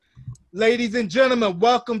Ladies and gentlemen,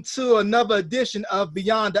 welcome to another edition of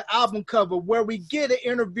Beyond the Album Cover, where we get an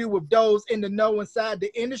interview with those in the know inside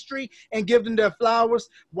the industry and give them their flowers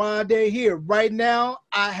while they're here. Right now,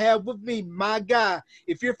 I have with me my guy.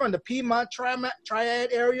 If you're from the Piedmont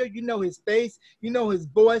Triad area, you know his face, you know his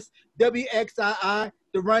voice, WXII,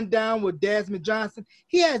 The Rundown with Desmond Johnson.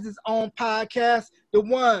 He has his own podcast, the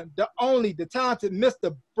one, the only, the talented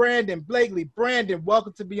Mr. Brandon Blakely. Brandon,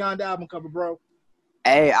 welcome to Beyond the Album Cover, bro.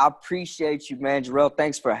 Hey, I appreciate you, man. Jarrell,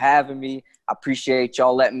 thanks for having me. I appreciate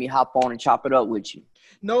y'all letting me hop on and chop it up with you.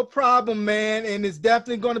 No problem, man. And it's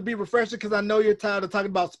definitely going to be refreshing because I know you're tired of talking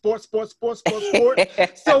about sports. So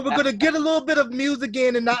we're going to get a little bit of music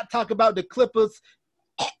in and not talk about the Clippers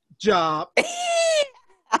job.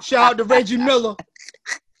 Shout out to Reggie Miller.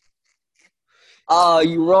 Oh,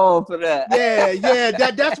 you wrong for that. Yeah.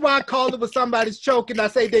 That's why I call it when somebody's choking. I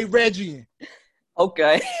say they Reggie.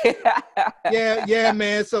 Okay. yeah,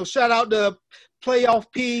 man. So shout out to Playoff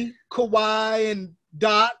P, Kawhi, and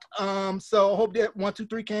Doc. So I hope that 1, 2,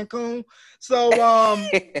 3 Cancun. So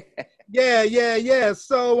yeah.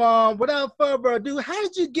 So without further ado, how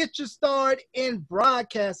did you get your start in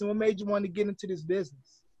broadcasting? What made you want to get into this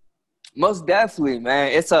business? Most definitely,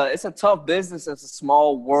 man. It's a tough business. It's a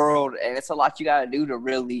small world, and it's a lot you got to do to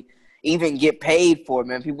really even get paid for it,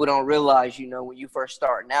 man. People don't realize, when you first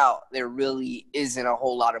starting out, there really isn't a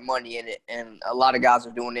whole lot of money in it, and a lot of guys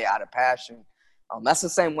are doing it out of passion. That's the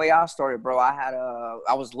same way I started, bro.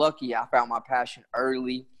 I was lucky. I found my passion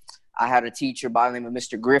early. I had a teacher by the name of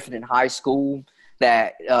Mr. Griffin in high school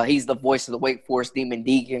that he's the voice of the Wake Forest Demon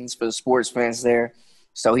Deacons for the sports fans there.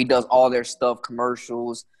 So he does all their stuff,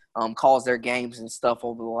 commercials, calls their games and stuff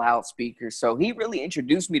over the loudspeakers. So he really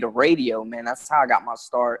introduced me to radio, man. That's how I got my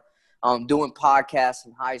start. Doing podcasts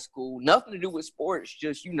in high school, nothing to do with sports,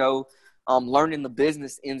 just, learning the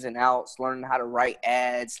business ins and outs, learning how to write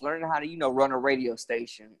ads, learning how to, run a radio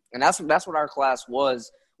station. And that's what our class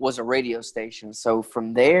was a radio station. So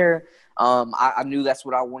from there, I knew that's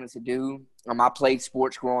what I wanted to do. I played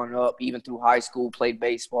sports growing up, even through high school, played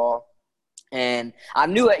baseball. And I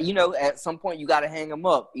knew at some point you got to hang them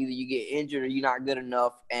up. Either you get injured or you're not good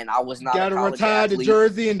enough. And I was not. Got to retire the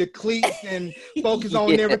jersey and the cleats and focus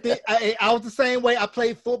on everything. I was the same way. I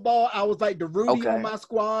played football. I was like the Rudy on my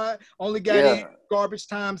squad. Only got in garbage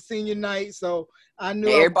time senior night. So I knew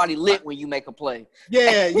everybody lit when you make a play.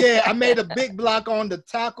 Yeah. I made a big block on the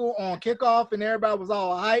tackle on kickoff, and everybody was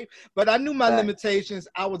all hype. But I knew my limitations.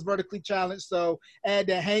 I was vertically challenged, so I had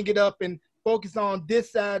to hang it up and focus on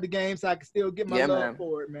this side of the game so I can still get my love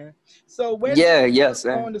for it, man. So when did you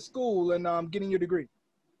going to school and getting your degree?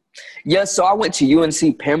 Yes, so I went to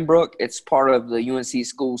UNC Pembroke. It's part of the UNC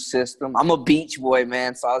school system. I'm a beach boy,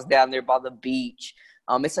 man, so I was down there by the beach.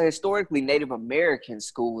 It's a historically Native American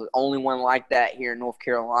school, the only one like that here in North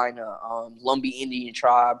Carolina. Lumbee Indian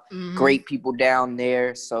tribe, great people down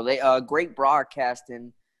there. So they great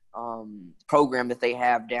broadcasting program that they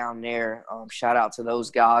have down there. Shout out to those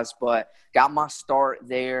guys. But got my start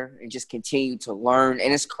there and just continued to learn.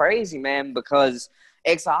 And it's crazy, man, because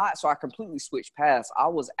so I completely switched paths. I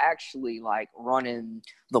was actually like running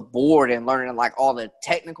the board and learning like all the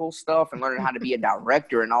technical stuff and learning how to be a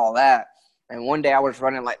director and all that. And one day I was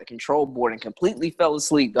running like the control board and completely fell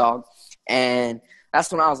asleep, dog. And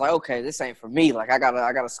that's when I was like, okay, this ain't for me. Like I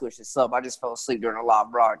gotta switch this up. I just fell asleep during a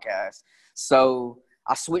live broadcast. So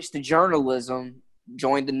I switched to journalism,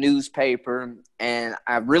 joined the newspaper, and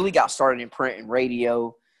I really got started in print and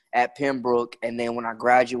radio at Pembroke. And then when I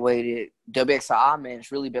graduated, WXII, man,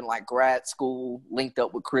 it's really been like grad school, linked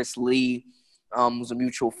up with Chris Lee, was a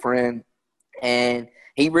mutual friend. And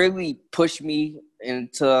he really pushed me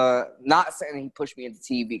into, not saying he pushed me into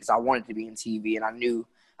TV because I wanted to be in TV and I knew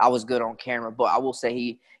I was good on camera, but I will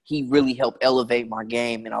say he really helped elevate my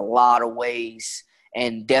game in a lot of ways.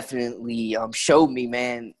 And definitely showed me,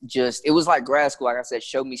 man, it was like grad school, like I said,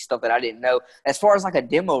 showed me stuff that I didn't know. As far as like a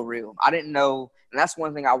demo reel, I didn't know, and that's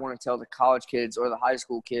one thing I want to tell the college kids or the high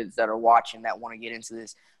school kids that are watching that want to get into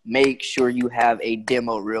this. Make sure you have a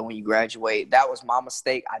demo reel when you graduate. That was my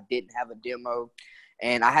mistake. I didn't have a demo,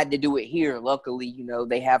 and I had to do it here. Luckily,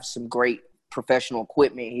 they have some great professional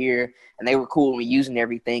equipment here, and they were cool with using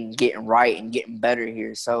everything, getting right and getting better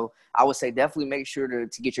here. So I would say definitely make sure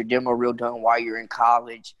to get your demo reel done while you're in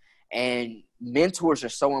college. And mentors are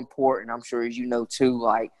so important. I'm sure, as you know too,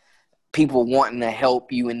 like people wanting to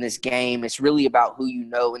help you in this game. It's really about who you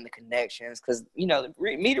know and the connections, because the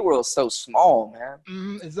media world is so small,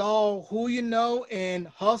 man. It's all who you know and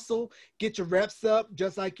hustle, get your reps up.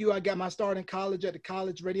 Just like you, I got my start in college at the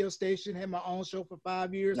college radio station, had my own show for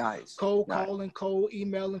 5 years. Nice. Cold calling, cold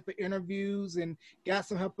emailing for interviews, and got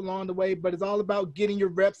some help along the way. But it's all about getting your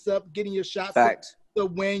reps up, getting your shots Facts. up. So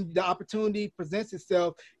when the opportunity presents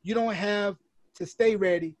itself, you don't have to stay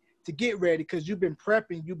ready to get ready, because you've been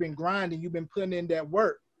prepping, you've been grinding, you've been putting in that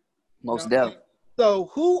work. Most definitely.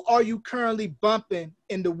 So who are you currently bumping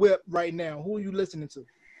in the whip right now? Who are you listening to?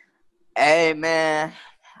 Hey, man,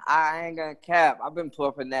 I ain't gonna cap. I've been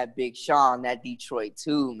pumping that Big Sean, that Detroit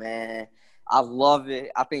too, man. I love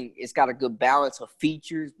it. I think it's got a good balance of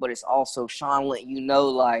features, but it's also Sean letting you know,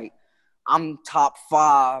 like, I'm top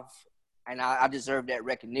 5, and I deserve that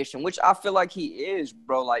recognition, which I feel like he is,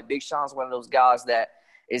 bro. Like, Big Sean's one of those guys that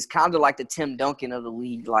is kind of like the Tim Duncan of the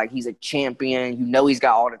league. Like, he's a champion. He's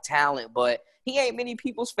got all the talent, but he ain't many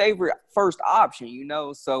people's favorite first option,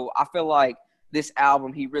 So I feel like this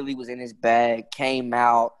album, he really was in his bag, came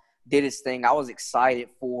out, did his thing. I was excited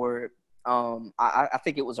for it. I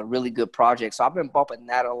think it was a really good project. So I've been bumping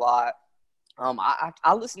that a lot.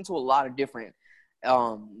 I listen to a lot of different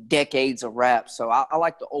decades of rap. So I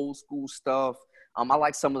like the old school stuff. I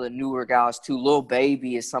like some of the newer guys too. Lil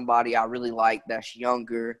Baby is somebody I really like that's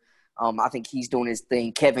younger. I think he's doing his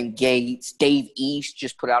thing. Kevin Gates, Dave East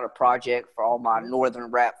just put out a project for all my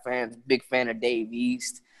northern rap fans. Big fan of Dave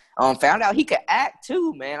East. Found out he could act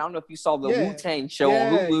too, man. I don't know if you saw the Wu-Tang show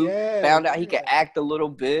on Hulu. Found out he could act a little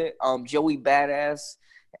bit. Joey Badass,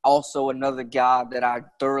 also another guy that I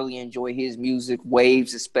thoroughly enjoy his music.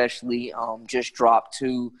 Waves especially, just dropped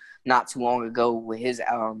not too long ago with his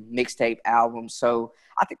mixtape album. So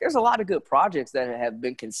I think there's a lot of good projects that have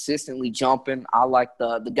been consistently jumping. I like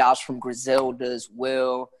the guys from Griselda as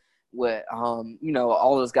well, with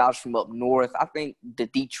all those guys from up north. I think the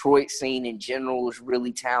Detroit scene in general is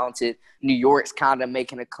really talented. New York's kind of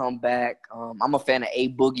making a comeback. I'm a fan of A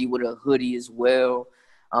Boogie with a hoodie as well.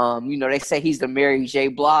 They say he's the Mary J.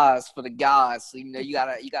 Blige for the guys. So, you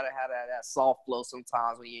gotta have that soft flow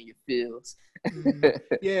sometimes when you're in your feels.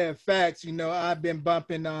 Yeah, facts. I've been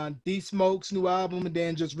bumping D Smoke's new album, and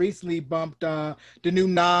then just recently bumped the new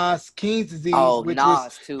Nas King's Disease, which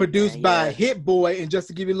was produced by Hit Boy. And just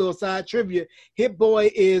to give you a little side trivia, Hit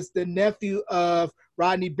Boy is the nephew of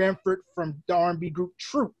Rodney Benford from the R&B group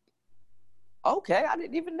Troop. Okay, I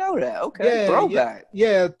didn't even know that. Okay, throwback.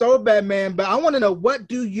 Yeah, throwback, man. But I want to know, what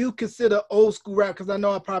do you consider old school rap? Because I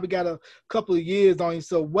know I probably got a couple of years on you.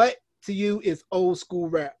 So what to you is old school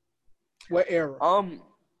rap? What era?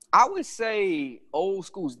 I would say old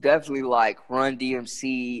school's definitely like Run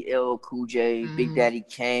DMC, LL Cool J, Big Daddy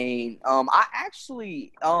Kane. I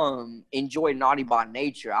actually enjoy Naughty by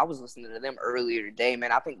Nature. I was listening to them earlier today,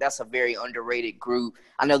 man. I think that's a very underrated group.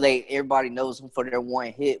 I know everybody knows them for their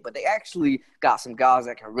one hit, but they actually got some guys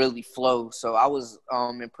that can really flow. So I was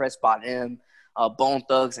impressed by them. Bone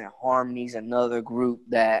Thugs and Harmony's another group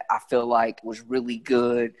that I feel like was really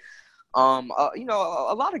good. A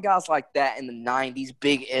lot of guys like that in the 90s.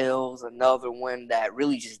 Big L's another one that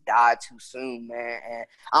really just died too soon, man. And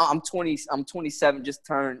I'm 27, just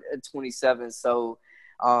turned 27. So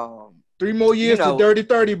 3 more years to Dirty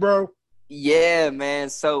 30, bro. Yeah, man.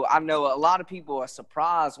 So I know a lot of people are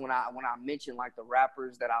surprised when I mention like the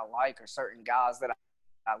rappers that I like or certain guys that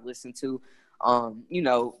I listen to.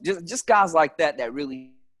 Just guys like that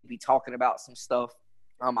really be talking about some stuff.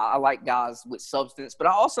 I like guys with substance, but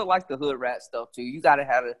I also like the hood rat stuff too. You got to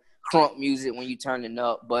have the crunk music when you turning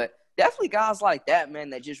up, but definitely guys like that,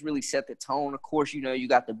 man, that just really set the tone. Of course, you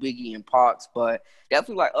got the Biggie and Pox, but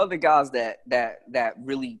definitely like other guys that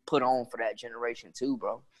really put on for that generation too,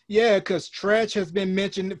 bro. Yeah, because Treach has been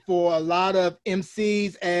mentioned for a lot of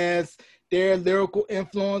MCs as their lyrical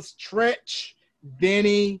influence. Treach,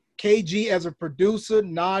 Vinny, KG as a producer,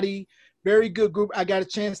 Naughty. Very good group. I got a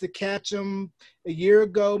chance to catch them a year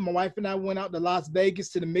ago. My wife and I went out to Las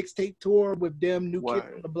Vegas to the mixtape tour with them, New Kid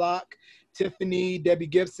on the Block, Tiffany, Debbie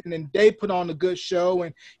Gibson, and they put on a good show.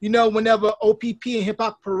 And, whenever OPP and Hip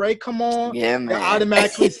Hop Parade come on, they're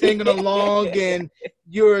automatically singing along, and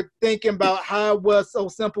you're thinking about how it was so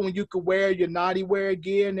simple when you could wear your Naughty wear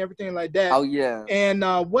gear and everything like that. Oh, yeah. And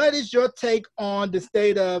what is your take on the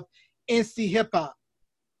state of NC Hip Hop?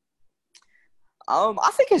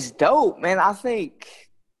 I think it's dope, man. I think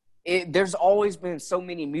there's always been so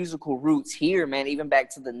many musical roots here, man, even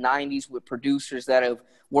back to the 90s with producers that have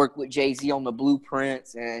worked with Jay-Z on the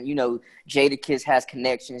Blueprints, and, Jadakiss has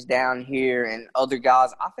connections down here and other guys.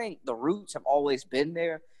 I think the roots have always been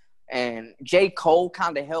there, And J. Cole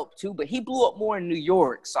kind of helped too, but he blew up more in New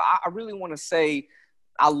York. So I really want to say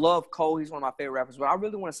I love Cole. He's one of my favorite rappers. But I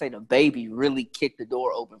really want to say DaBaby really kicked the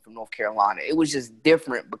door open from North Carolina. It was just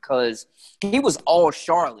different because he was all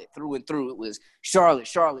Charlotte through and through. It was Charlotte,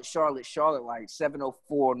 Charlotte, Charlotte, Charlotte, like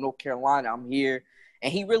 704 North Carolina. I'm here.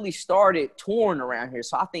 And he really started touring around here.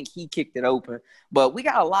 So I think he kicked it open. But we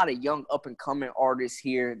got a lot of young up-and-coming artists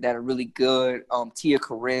here that are really good. Tia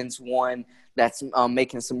Corinne's one that's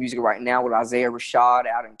making some music right now with Isaiah Rashad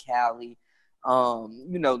out in Cali.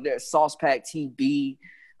 There's Sauce Pack TB.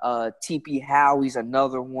 TP Howie's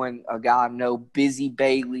another one, a guy I know. Busy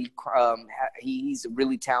Bailey. He's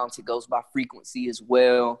really talented, goes by Frequency as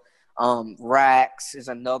well. Rax is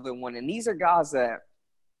another one. And these are guys that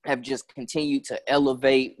have just continued to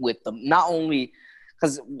elevate with them. Not only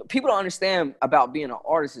because people don't understand about being an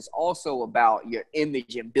artist, it's also about your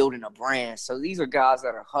image and building a brand. So these are guys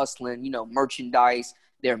that are hustling, merchandise,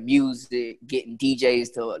 their music, getting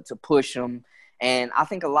DJs to push them. And I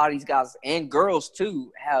think a lot of these guys and girls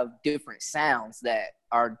too have different sounds that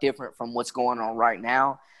are different from what's going on right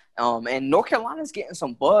now. And North Carolina's getting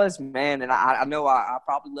some buzz, man. And I know I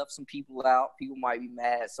probably left some people out. People might be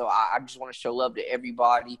mad. So I just want to show love to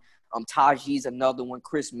everybody. Taji's another one.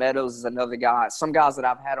 Chris Meadows is another guy. Some guys that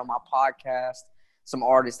I've had on my podcast, some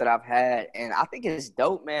artists that I've had. And I think it's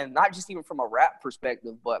dope, man. Not just even from a rap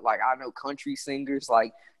perspective, but like I know country singers.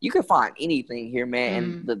 Like you can find anything here,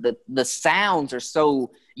 man. And the sounds are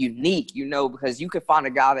so unique, because you could find a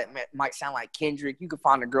guy that might sound like Kendrick. You could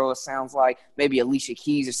find a girl that sounds like maybe Alicia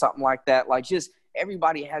Keys or something like that. Like just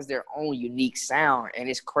everybody has their own unique sound. And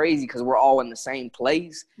it's crazy because we're all in the same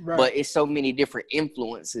place. Right. But it's so many different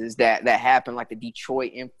influences that happen, like the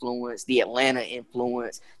Detroit influence, the Atlanta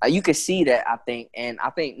influence. You can see that, I think. And I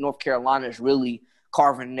think North Carolina is really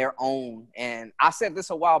carving their own. And I said this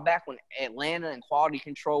a while back when Atlanta and Quality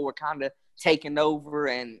Control were kind of taking over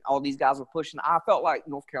and all these guys were pushing. I felt like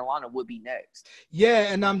North Carolina would be next.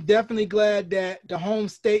 Yeah, and I'm definitely glad that the home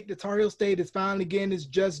state, the Tar Heel state, is finally getting its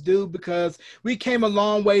just due because we came a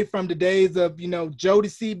long way from the days of,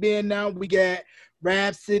 Jodeci being out. We got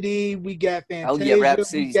Rhapsody, we got Fantasia. Oh, yeah,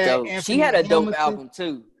 Rhapsody's dope. Anthony she had a dope album,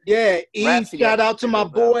 too. Yeah, shout out to my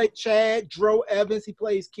boy Chad Dro Evans. He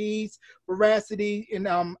plays keys for Rhapsody. And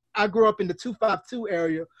I grew up in the 252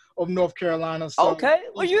 area of North Carolina. So, okay.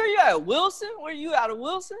 Where you at? Wilson? Where you out of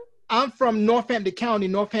Wilson? I'm from Northampton County,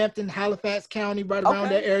 Northampton, Halifax County, right around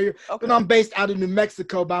that area. Okay. But I'm based out of New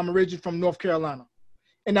Mexico, but I'm originally from North Carolina.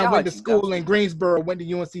 And I went to school in Greensboro, went to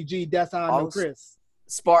UNCG. That's how I know Chris.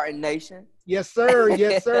 Spartan Nation. Yes, sir.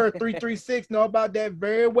 Yes, sir. 336. Know about that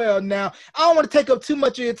very well. Now, I don't want to take up too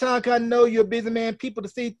much of your time because I know you're a busy man, people to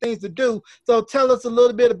see, things to do. So tell us a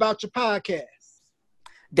little bit about your podcast.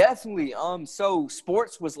 Definitely. So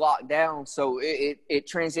sports was locked down, so it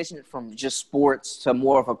transitioned from just sports to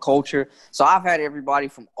more of a culture. So I've had everybody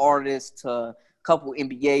from artists to a couple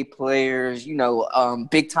NBA players,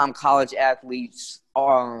 big time college athletes,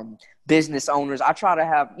 business owners. I try to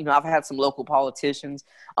have, I've had some local politicians.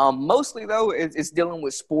 Mostly though, it's dealing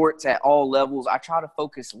with sports at all levels. I try to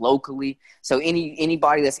focus locally. So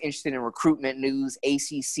anybody that's interested in recruitment news,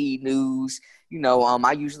 ACC news,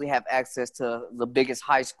 I usually have access to the biggest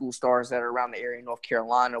high school stars that are around the area in North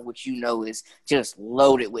Carolina, which is just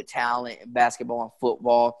loaded with talent in basketball and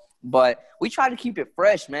football. But we try to keep it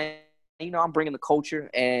fresh, man. I'm bringing the culture,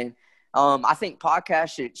 and I think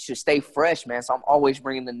podcasts should stay fresh, man. So I'm always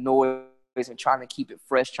bringing the noise and trying to keep it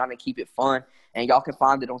fresh, trying to keep it fun. And y'all can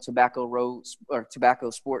find it on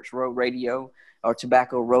Tobacco Sports Road Radio or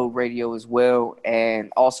Tobacco Road Radio as well. And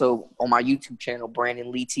also on my YouTube channel,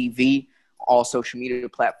 Brandon Lee TV, all social media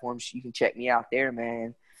platforms. You can check me out there,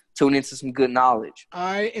 man. Tune into some good knowledge.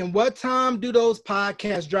 All right. And what time do those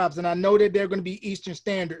podcast drops? And I know that they're going to be Eastern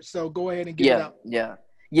Standard. So go ahead and get it out.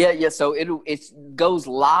 Yeah. So it goes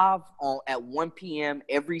live at 1 p.m.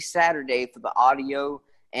 every Saturday for the audio.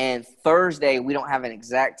 And Thursday, we don't have an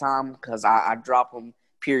exact time because I drop them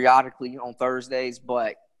periodically on Thursdays.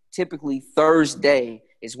 But typically Thursday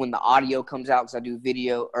is when the audio comes out because I do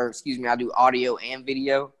audio and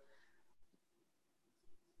video.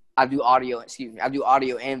 I do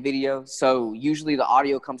audio and video. So usually the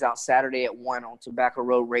audio comes out Saturday at 1 on Tobacco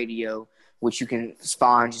Road Radio, which you can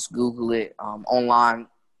find, just Google it, online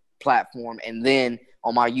platform. And then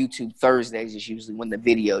on my YouTube Thursdays is usually when the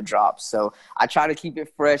video drops. So I try to keep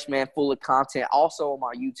it fresh, man, full of content. Also on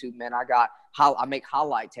my YouTube, man, I make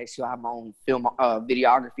highlight tapes. So I have my own film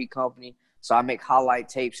videography company. So I make highlight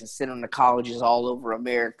tapes and send them to colleges all over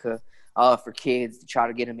America. For kids to try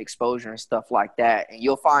to get them exposure and stuff like that. And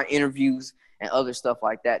you'll find interviews and other stuff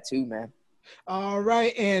like that too, man. All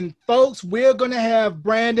right, and folks, we're gonna have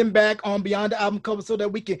Brandon back on Beyond the Album Cover so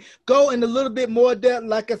that we can go in a little bit more depth.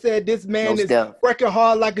 Like I said, this man Most is deaf. working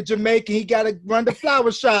hard like a Jamaican. He got to run the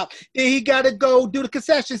flower shop. Then he got to go do the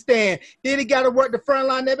concession stand. Then he got to work the front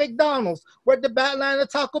line at McDonald's, work the back line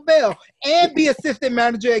at Taco Bell, and be assistant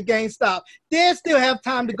manager at GameStop. Then still have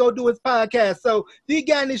time to go do his podcast. So, do you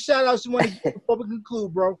got any shout outs you want to get before we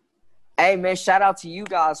conclude, bro? Hey, man, shout out to you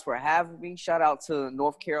guys for having me. Shout out to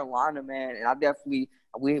North Carolina, man. And we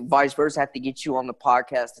vice versa have to get you on the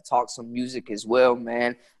podcast to talk some music as well,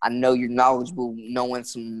 man. I know you're knowledgeable, knowing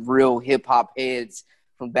some real hip-hop heads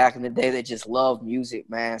from back in the day that just love music,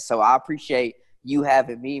 man. So I appreciate you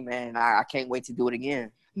having me, man. I can't wait to do it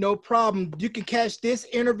again. No problem. You can catch this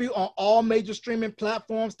interview on all major streaming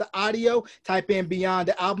platforms. The audio, type in Beyond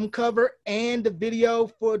the Album Cover, and the video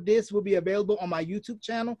for this will be available on my YouTube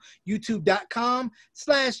channel,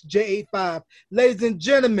 youtube.com/J85. Ladies and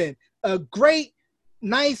gentlemen, a great,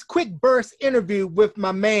 nice, quick burst interview with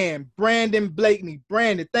my man, Brandon Blakeney.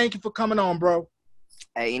 Brandon, thank you for coming on, bro.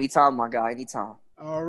 Hey, anytime, my guy, anytime. All right.